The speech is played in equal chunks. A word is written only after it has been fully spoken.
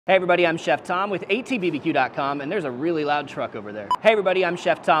Hey everybody, I'm Chef Tom with allthingsbbq.com, and there's a really loud truck over there. Hey everybody, I'm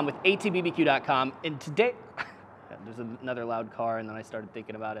Chef Tom with allthingsbbq.com, and today, there's another loud car, and then I started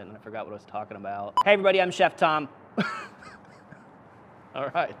thinking about it, and I forgot what I was talking about. Hey everybody, I'm Chef Tom.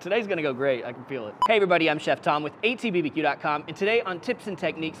 All right, today's gonna go great, I can feel it. Hey everybody, I'm Chef Tom with allthingsbbq.com, and today on Tips and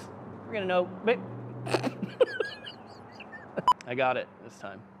Techniques, we're gonna know, I got it this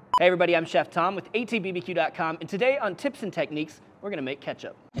time. Hey everybody, I'm Chef Tom with allthingsbbq.com, and today on Tips and Techniques, we're gonna make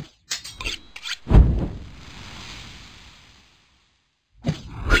ketchup.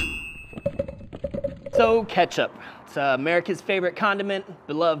 So ketchup, it's America's favorite condiment,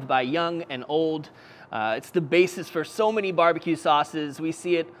 beloved by young and old. It's the basis for so many barbecue sauces. We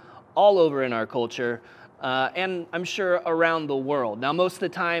see it all over in our culture, and I'm sure around the world. Now, most of the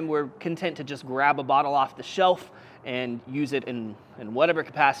time, we're content to just grab a bottle off the shelf and use it in whatever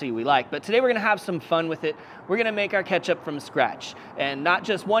capacity we like. But today we're gonna have some fun with it. We're gonna make our ketchup from scratch, and not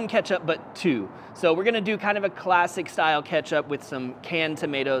just one ketchup, but two. So we're gonna do kind of a classic style ketchup with some canned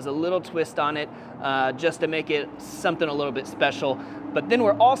tomatoes, a little twist on it, just to make it something a little bit special. But then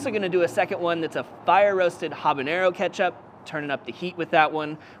we're also gonna do a second one that's a Fire Roasted Habanero Ketchup, turning up the heat with that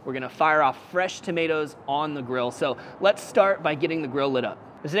one. We're gonna fire off fresh tomatoes on the grill. So let's start by getting the grill lit up.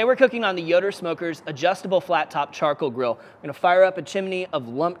 Today we're cooking on the Yoder Smoker's adjustable flat top charcoal grill. We're gonna fire up a chimney of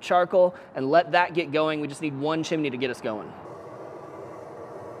lump charcoal and let that get going. We just need one chimney to get us going.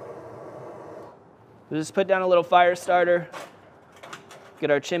 We'll just put down a little fire starter, get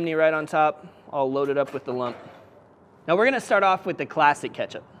our chimney right on top, all loaded up with the lump. Now we're gonna start off with the classic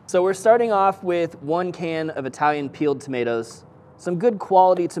ketchup. So we're starting off with 1 can of Italian peeled tomatoes, some good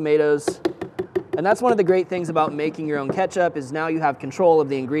quality tomatoes. And that's one of the great things about making your own ketchup is now you have control of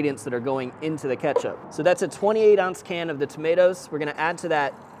the ingredients that are going into the ketchup. So that's a 28-ounce can of the tomatoes. We're gonna add to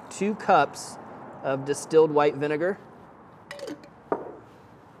that 2 cups of distilled white vinegar. We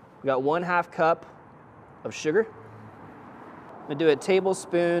got 1/2 cup of sugar. I'm gonna do a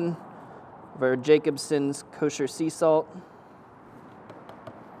tablespoon of our Jacobsen's kosher sea salt.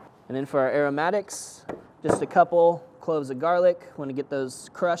 And then for our aromatics, just a couple cloves of garlic. Want to get those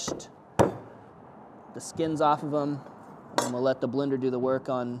crushed, the skins off of them, and we'll let the blender do the work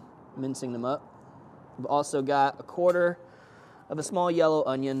on mincing them up. We've also got 1/4 of a small yellow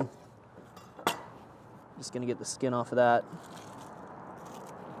onion. Just gonna get the skin off of that.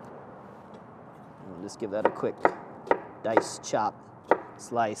 And we'll just give that a quick dice, chop,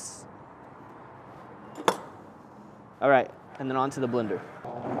 slice. All right, and then onto the blender.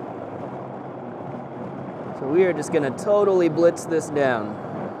 So we are just gonna totally blitz this down.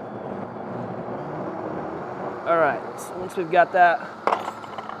 All right, so once we've got that,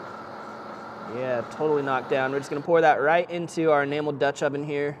 yeah, totally knocked down, we're just gonna pour that right into our enameled Dutch oven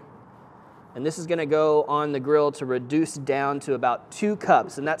here. And this is gonna go on the grill to reduce down to about 2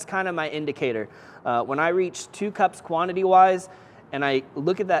 cups, and that's kind of my indicator. When I reach 2 cups quantity-wise, and I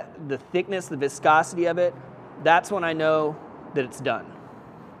look at that, the thickness, the viscosity of it, that's when I know that it's done.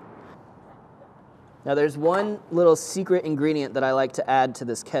 Now there's one little secret ingredient that I like to add to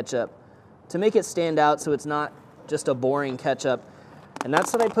this ketchup to make it stand out so it's not just a boring ketchup, and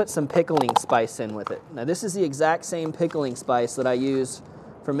that's that I put some pickling spice in with it. Now this is the exact same pickling spice that I use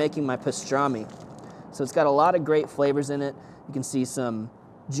for making my pastrami. So it's got a lot of great flavors in it. You can see some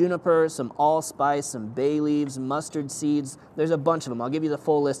juniper, some allspice, some bay leaves, mustard seeds. There's a bunch of them. I'll give you the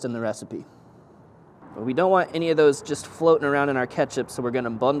full list in the recipe. But we don't want any of those just floating around in our ketchup, so we're gonna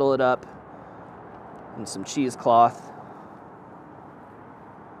bundle it up in some cheesecloth.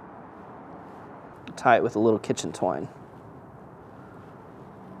 Tie it with a little kitchen twine.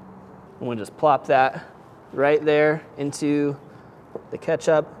 And we'll just plop that right there into the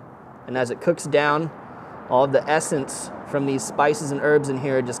ketchup. And as it cooks down, all of the essence from these spices and herbs in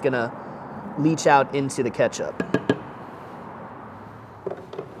here are just gonna leach out into the ketchup.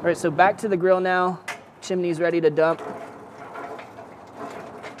 All right, so back to the grill now. Chimney's ready to dump.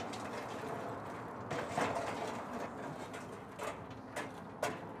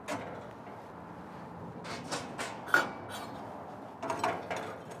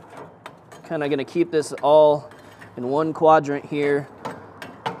 Kind of gonna keep this all in one quadrant here.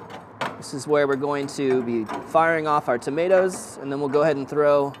 This is where we're going to be firing off our tomatoes, and then we'll go ahead and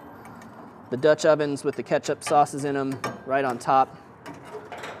throw the Dutch ovens with the ketchup sauces in them right on top.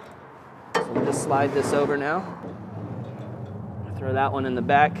 So we'll just slide this over now. Throw that one in the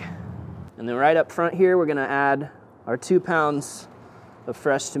back. And then right up front here, we're gonna add our 2 pounds of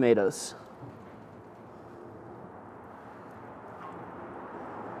fresh tomatoes.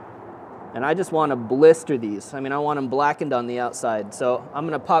 And I just want to blister these. I mean, I want them blackened on the outside. So I'm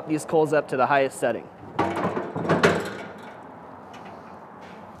going to pop these coals up to the highest setting.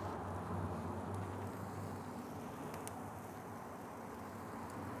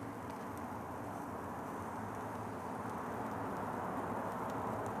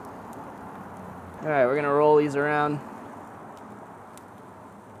 All right, we're gonna roll these around.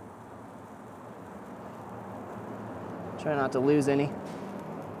 Try not to lose any.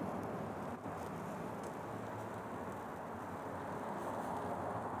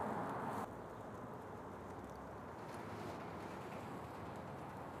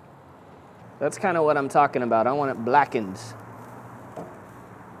 That's kind of what I'm talking about. I want it blackened.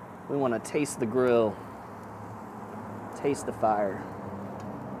 We want to taste the grill, taste the fire.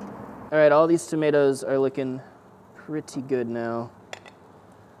 All right, all these tomatoes are looking pretty good now.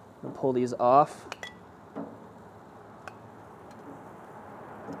 I'm gonna pull these off.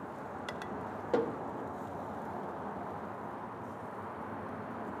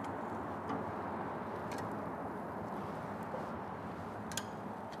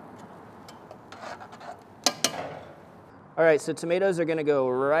 All right, so tomatoes are gonna go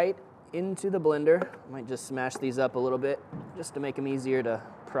right into the blender. I might just smash these up a little bit just to make them easier to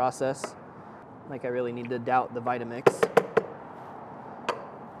process. Like I really need to doubt the Vitamix.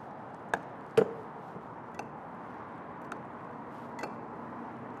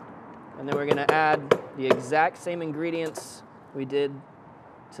 And then we're gonna add the exact same ingredients we did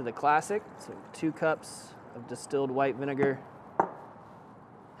to the classic. So 2 cups of distilled white vinegar,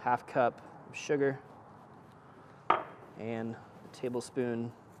 1/2 cup of sugar, and a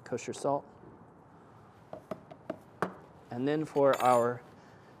tablespoon kosher salt. And then for our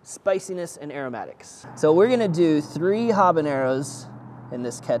spiciness and aromatics. So we're gonna do 3 habaneros in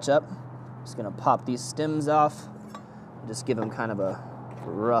this ketchup. Just gonna pop these stems off, just give them kind of a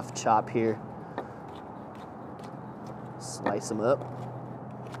rough chop here. Slice them up.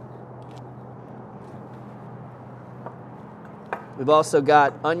 We've also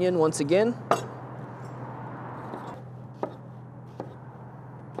got onion once again.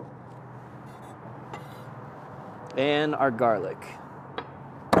 And our garlic.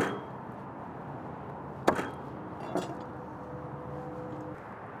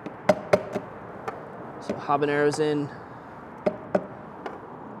 So habaneros in.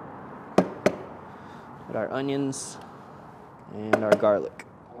 Put our onions and our garlic.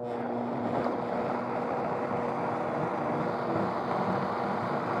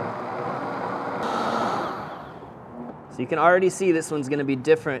 So you can already see this one's gonna be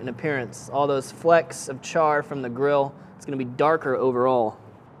different in appearance. All those flecks of char from the grill, it's gonna be darker overall.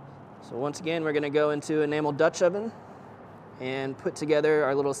 So once again, we're gonna go into enamel Dutch oven and put together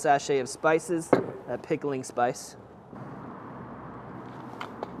our little sachet of spices, that pickling spice.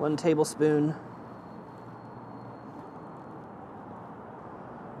 1 tablespoon.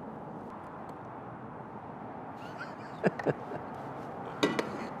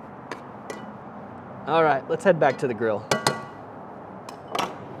 All right, let's head back to the grill.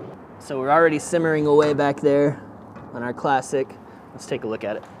 So we're already simmering away back there on our classic. Let's take a look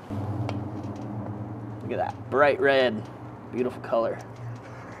at it. Look at that, bright red, beautiful color.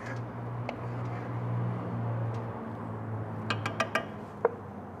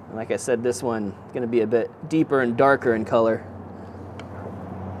 And like I said, this one is gonna be a bit deeper and darker in color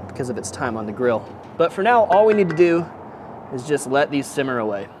because of its time on the grill. But for now, all we need to do is just let these simmer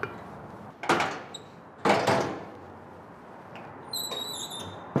away.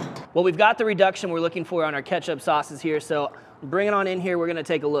 Well, we've got the reduction we're looking for on our ketchup sauces here, so bring it on in here, we're gonna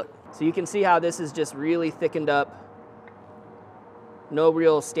take a look. So you can see how this is just really thickened up. No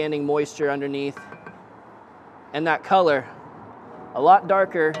real standing moisture underneath. And that color, a lot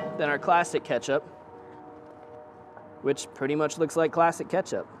darker than our classic ketchup, which pretty much looks like classic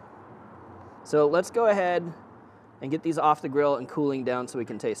ketchup. So let's go ahead and get these off the grill and cooling down so we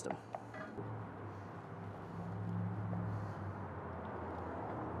can taste them.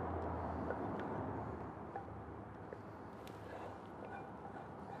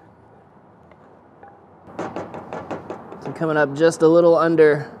 So coming up just a little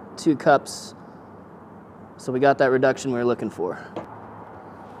under 2 cups. So we got that reduction we were looking for.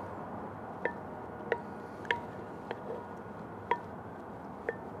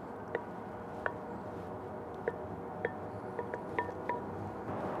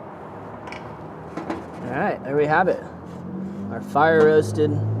 All right, there we have it. Our fire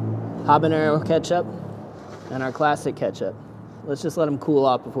roasted habanero ketchup and our classic ketchup. Let's just let them cool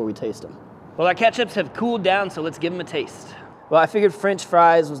off before we taste them. Well, our ketchups have cooled down, so let's give them a taste. Well, I figured French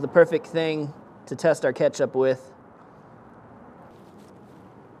fries was the perfect thing to test our ketchup with.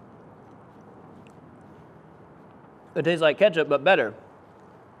 It tastes like ketchup, but better.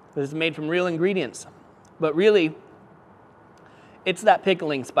 It's made from real ingredients. But really, it's that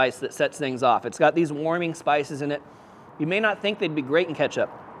pickling spice that sets things off. It's got these warming spices in it. You may not think they'd be great in ketchup,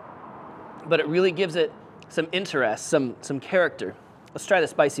 but it really gives it some interest, some character. Let's try the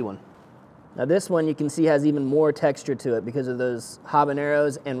spicy one. Now this one you can see has even more texture to it because of those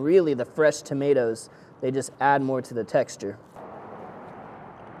habaneros and really the fresh tomatoes. They just add more to the texture.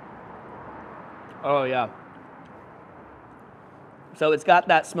 Oh yeah. So it's got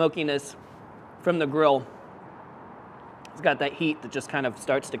that smokiness from the grill. It's got that heat that just kind of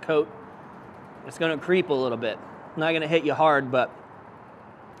starts to coat. It's gonna creep a little bit. Not gonna hit you hard, but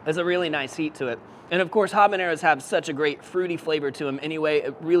there's a really nice heat to it. And of course, habaneros have such a great fruity flavor to them anyway.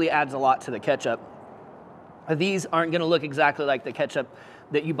 It really adds a lot to the ketchup. These aren't gonna look exactly like the ketchup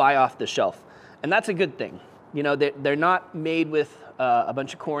that you buy off the shelf. And that's a good thing. You know, they're not made with a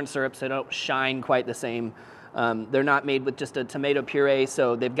bunch of corn syrups. They don't shine quite the same. They're not made with just a tomato puree,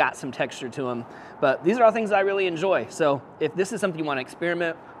 so they've got some texture to them. But these are all things I really enjoy. So if this is something you want to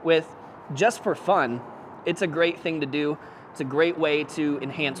experiment with just for fun, it's a great thing to do. It's a great way to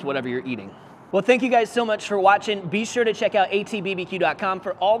enhance whatever you're eating. Well, thank you guys so much for watching. Be sure to check out allthingsbbq.com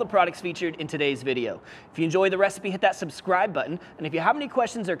for all the products featured in today's video. If you enjoyed the recipe, hit that subscribe button. And if you have any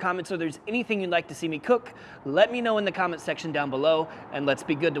questions or comments or there's anything you'd like to see me cook, let me know in the comment section down below, and let's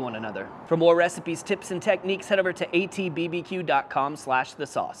be good to one another. For more recipes, tips, and techniques, head over to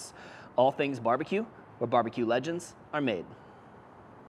allthingsbbq.com/thesauce. All things barbecue, where barbecue legends are made.